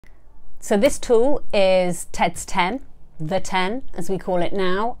So this tool is TED's 10, the 10 as we call it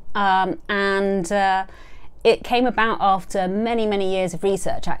now, and it came about after many, many years of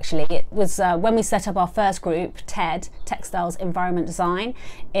research actually. It was when we set up our first group, TED, Textiles Environment Design,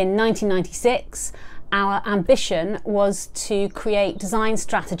 in 1996. Our ambition was to create design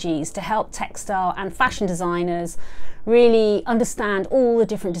strategies to help textile and fashion designers really understand all the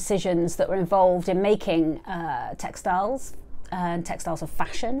different decisions that were involved in making textiles, and textiles of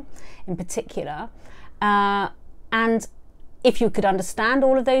fashion in particular. And if you could understand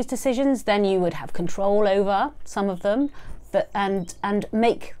all of those decisions, then you would have control over some of them and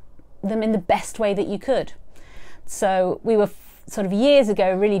make them in the best way that you could. So we were sort of years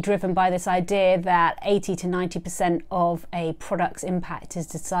ago really driven by this idea that 80 to 90% of a product's impact is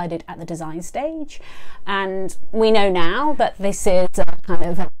decided at the design stage. And we know now that this is a kind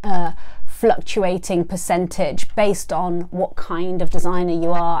of a fluctuating percentage based on what kind of designer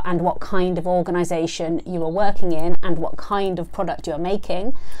you are and what kind of organization you are working in and what kind of product you're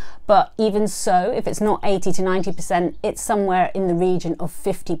making. But even so, if it's not 80 to 90%, it's somewhere in the region of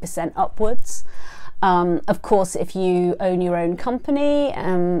 50% upwards. Of course, if you own your own company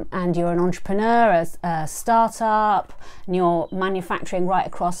and you're an entrepreneur, a startup, and you're manufacturing right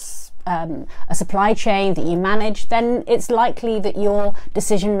across a supply chain that you manage, then it's likely that your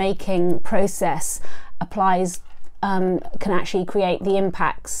decision-making process applies, can actually create the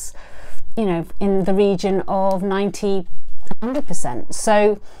impacts, you know, in the region of 90 to 100%.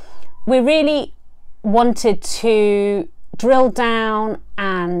 So we really wanted to drill down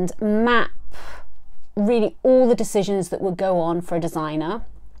and map really all the decisions that would go on for a designer,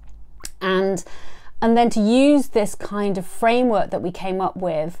 and then to use this kind of framework that we came up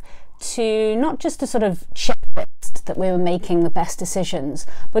with to not just a sort of checklist that we were making the best decisions,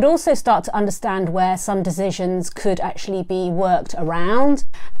 but also start to understand where some decisions could actually be worked around,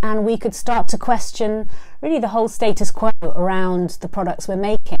 and we could start to question really the whole status quo around the products we're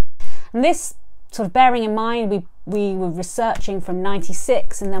making. And this sort of bearing in mind, we were researching from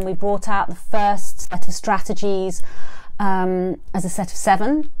 96, and then we brought out the first set of strategies as a set of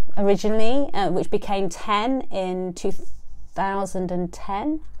 7 originally, which became 10 in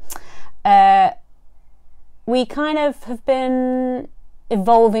 2010. We kind of have been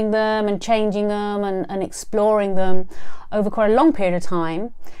evolving them and changing them and exploring them over quite a long period of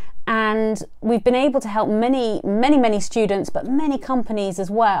time. And we've been able to help many students, but many companies as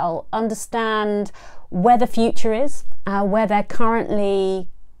well, understand where the future is, where they're currently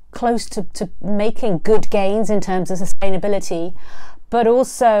close to making good gains in terms of sustainability, but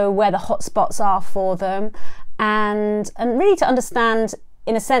also where the hotspots are for them, and really to understand,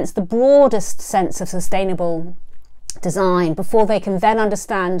 in a sense, the broadest sense of sustainable design before they can then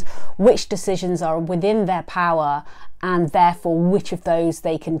understand which decisions are within their power and therefore which of those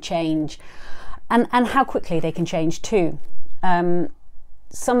they can change and how quickly they can change too. There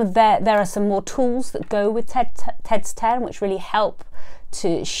are some more tools that go with TED's 10 which really help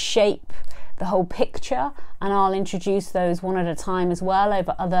to shape the whole picture, and I'll introduce those one at a time as well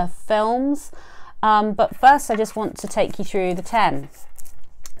over other films. But first I just want to take you through the 10.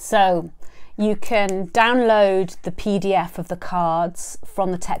 So you can download the PDF of the cards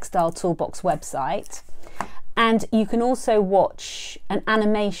from the Textile Toolbox website, and you can also watch an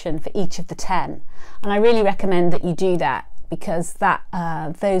animation for each of the 10. And I really recommend that you do that, because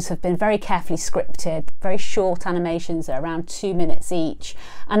those have been very carefully scripted, very short animations, they're around 2 minutes each,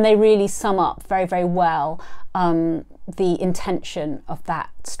 and they really sum up very, very well the intention of that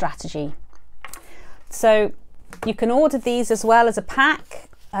strategy. So you can order these as well as a pack,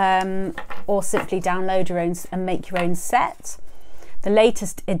 or simply download your own and make your own set. The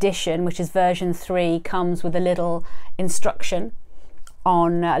latest edition, which is version 3, comes with a little instruction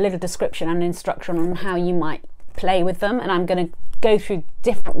on a little description and instruction on how you might play with them, and I'm going to go through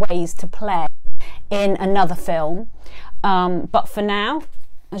different ways to play in another film, but for now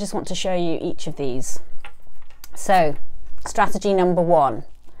I just want to show you each of these. So strategy number 1,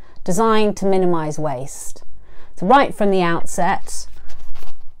 design to minimize waste. So right from the outset,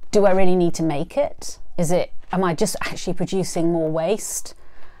 do I really need to make it? Am I just actually producing more waste?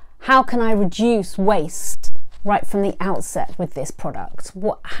 How can I reduce waste right from the outset with this product?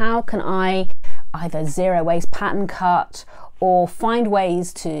 How can I either zero waste pattern cut or find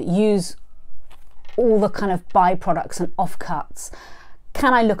ways to use all the kind of byproducts and offcuts?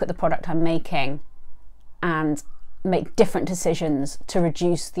 Can I look at the product I'm making and make different decisions to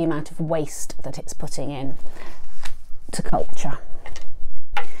reduce the amount of waste that it's putting in to culture?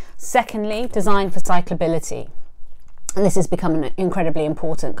 Secondly, design for cyclability. And this has become an incredibly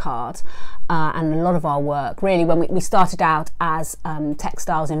important card, and a lot of our work really, when we started out as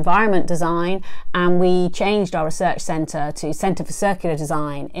textiles environment design, and we changed our research centre to Centre for Circular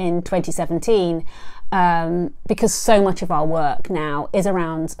Design in 2017, because so much of our work now is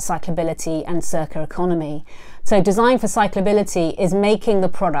around cyclability and circular economy. So design for cyclability is making the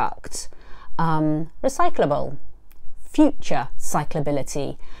product recyclable, future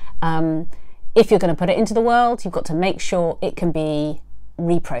cyclability. If you're going to put it into the world, you've got to make sure it can be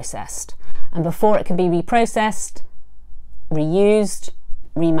reprocessed. And before it can be reprocessed, reused,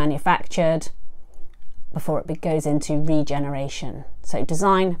 remanufactured, before it goes into regeneration. So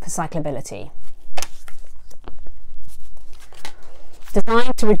design for cyclability.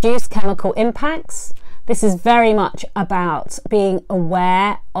 Design to reduce chemical impacts. This is very much about being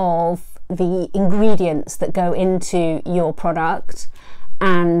aware of the ingredients that go into your product,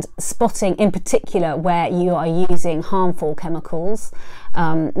 and spotting in particular where you are using harmful chemicals.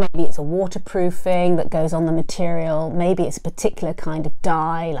 Maybe it's a waterproofing that goes on the material, maybe it's a particular kind of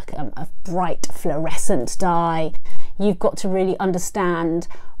dye, like a bright fluorescent dye. You've got to really understand,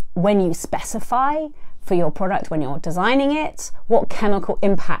 when you specify for your product, when you're designing it, what chemical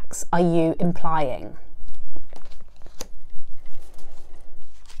impacts are you implying.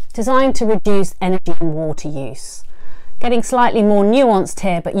 Design to reduce energy and water use. Getting slightly more nuanced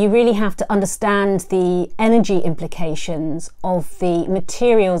here, but you really have to understand the energy implications of the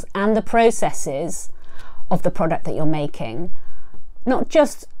materials and the processes of the product that you're making, not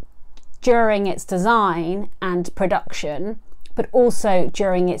just during its design and production, but also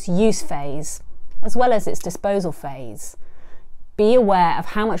during its use phase, as well as its disposal phase. Be aware of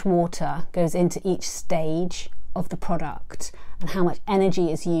how much water goes into each stage of the product and how much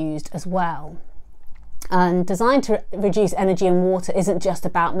energy is used as well. And design to reduce energy and water isn't just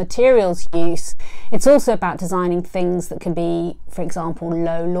about materials use, it's also about designing things that can be, for example,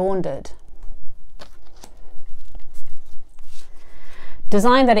 low laundered.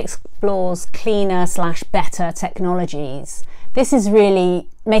 Design that explores cleaner/better technologies. This is really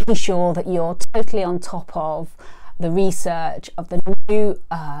making sure that you're totally on top of the research, of the new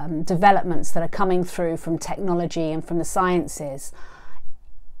developments that are coming through from technology and from the sciences.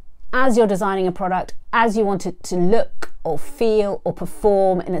 As you're designing a product, as you want it to look or feel or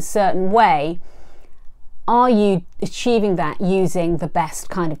perform in a certain way, are you achieving that using the best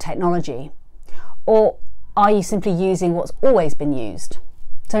kind of technology? Or are you simply using what's always been used?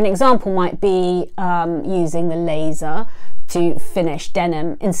 So an example might be using the laser to finish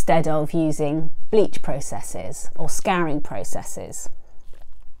denim instead of using bleach processes or scouring processes.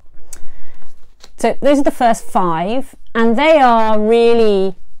 So those are the first 5, and they are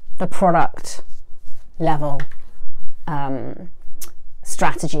really the product level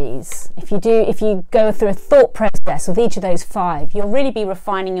strategies. If you go through a thought process with each of those 5, you'll really be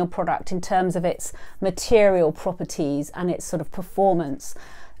refining your product in terms of its material properties and its sort of performance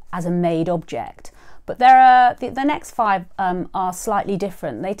as a made object. But the next 5 are slightly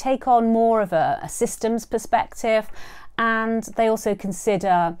different. They take on more of a systems perspective, and they also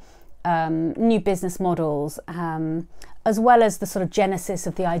consider new business models, as well as the sort of genesis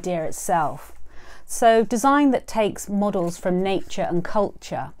of the idea itself. So design that takes models from nature and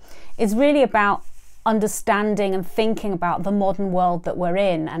culture is really about understanding and thinking about the modern world that we're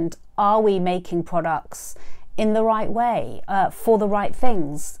in, and are we making products in the right way, for the right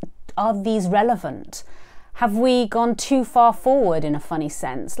things? Are these relevant? Have we gone too far forward in a funny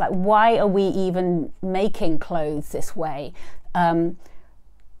sense? Like, why are we even making clothes this way?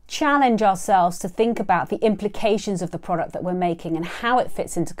 Challenge ourselves to think about the implications of the product that we're making and how it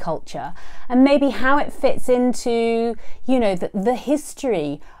fits into culture, and maybe how it fits into, you know, the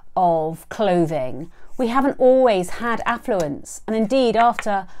history of clothing. We haven't always had affluence, and indeed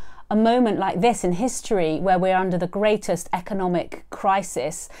after a moment like this in history, where we're under the greatest economic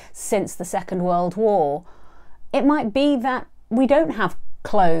crisis since the Second World War, it might be that we don't have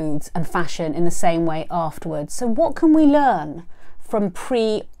clothes and fashion in the same way afterwards. So what can we learn from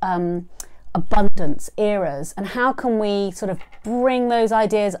pre-abundance eras, and how can we sort of bring those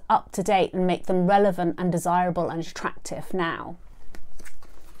ideas up to date and make them relevant and desirable and attractive now?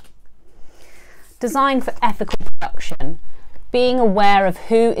 Design for ethical production. Being aware of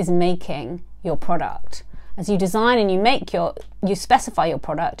who is making your product. As you design and you specify your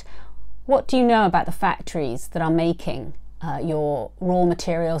product, what do you know about the factories that are making your raw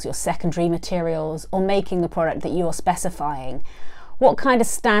materials, your secondary materials, or making the product that you're specifying? What kind of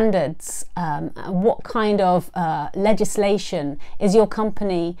standards, what kind of legislation is your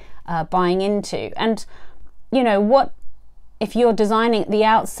company buying into? And, you know, what if you're designing at the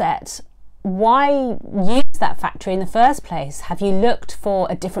outset why use that factory in the first place? Have you looked for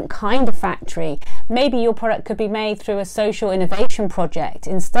a different kind of factory? Maybe your product could be made through a social innovation project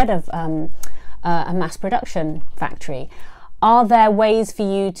instead of a mass production factory. Are there ways for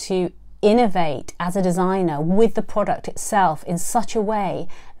you to innovate as a designer with the product itself in such a way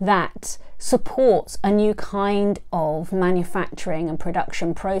that supports a new kind of manufacturing and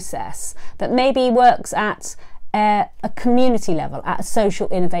production process that maybe works at a community level, at a social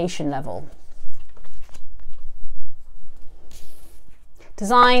innovation level?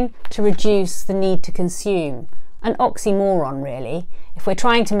 Design to reduce the need to consume. An oxymoron, really. If we're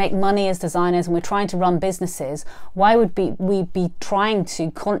trying to make money as designers and we're trying to run businesses, why would we be trying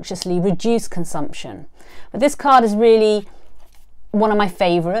to consciously reduce consumption? But this card is really one of my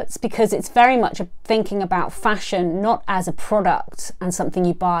favorites because it's very much thinking about fashion not as a product and something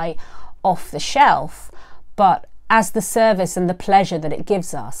you buy off the shelf, but as the service and the pleasure that it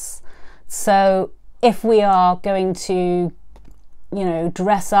gives us. So if we are going to,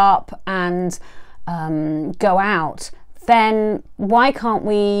 dress up and go out, then why can't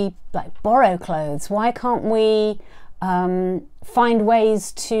we borrow clothes? Why can't we find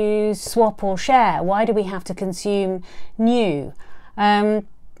ways to swap or share? Why do we have to consume new?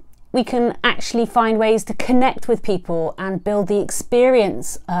 We can actually find ways to connect with people and build the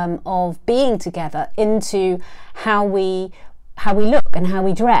experience of being together into how we look and how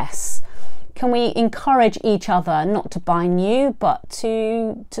we dress. Can we encourage each other not to buy new, but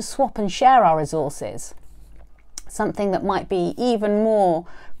to swap and share our resources? Something that might be even more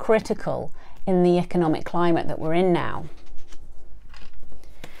critical in the economic climate that we're in now.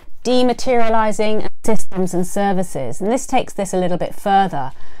 Dematerializing systems and services. And this takes this a little bit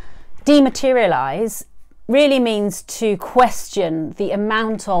further. Dematerialize really means to question the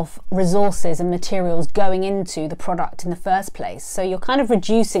amount of resources and materials going into the product in the first place. So you're kind of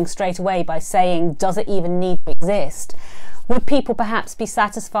reducing straight away by saying, does it even need to exist? Would people perhaps be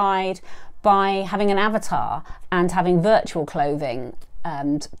satisfied by having an avatar and having virtual clothing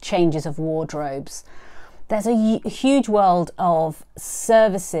and changes of wardrobes? There's a huge world of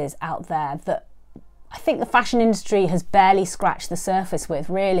services out there that I think the fashion industry has barely scratched the surface with,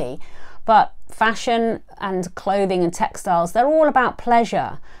 really. But fashion and clothing and textiles, they're all about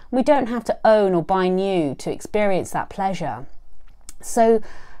pleasure. We don't have to own or buy new to experience that pleasure. So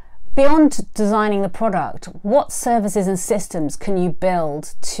beyond designing the product, what services and systems can you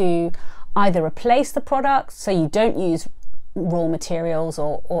build to either replace the product so you don't use raw materials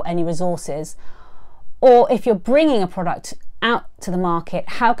or any resources, or if you're bringing a product out to the market,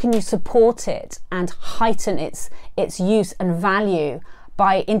 how can you support it and heighten its use and value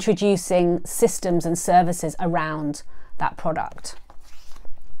by introducing systems and services around that product?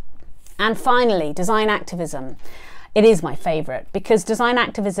 And finally, design activism. It is my favourite because design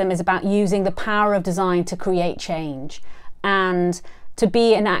activism is about using the power of design to create change. And to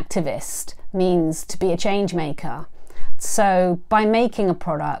be an activist means to be a change maker. So by making a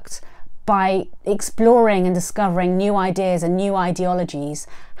product, by exploring and discovering new ideas and new ideologies,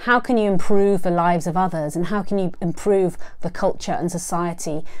 how can you improve the lives of others and how can you improve the culture and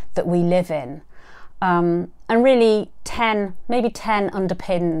society that we live in? And really 10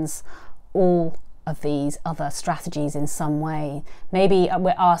 underpins all of these other strategies in some way. Maybe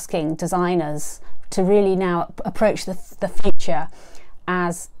we're asking designers to really now approach the future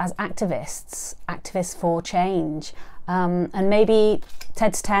as activists for change. And maybe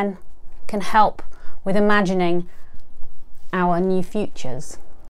TED's 10 can help with imagining our new futures.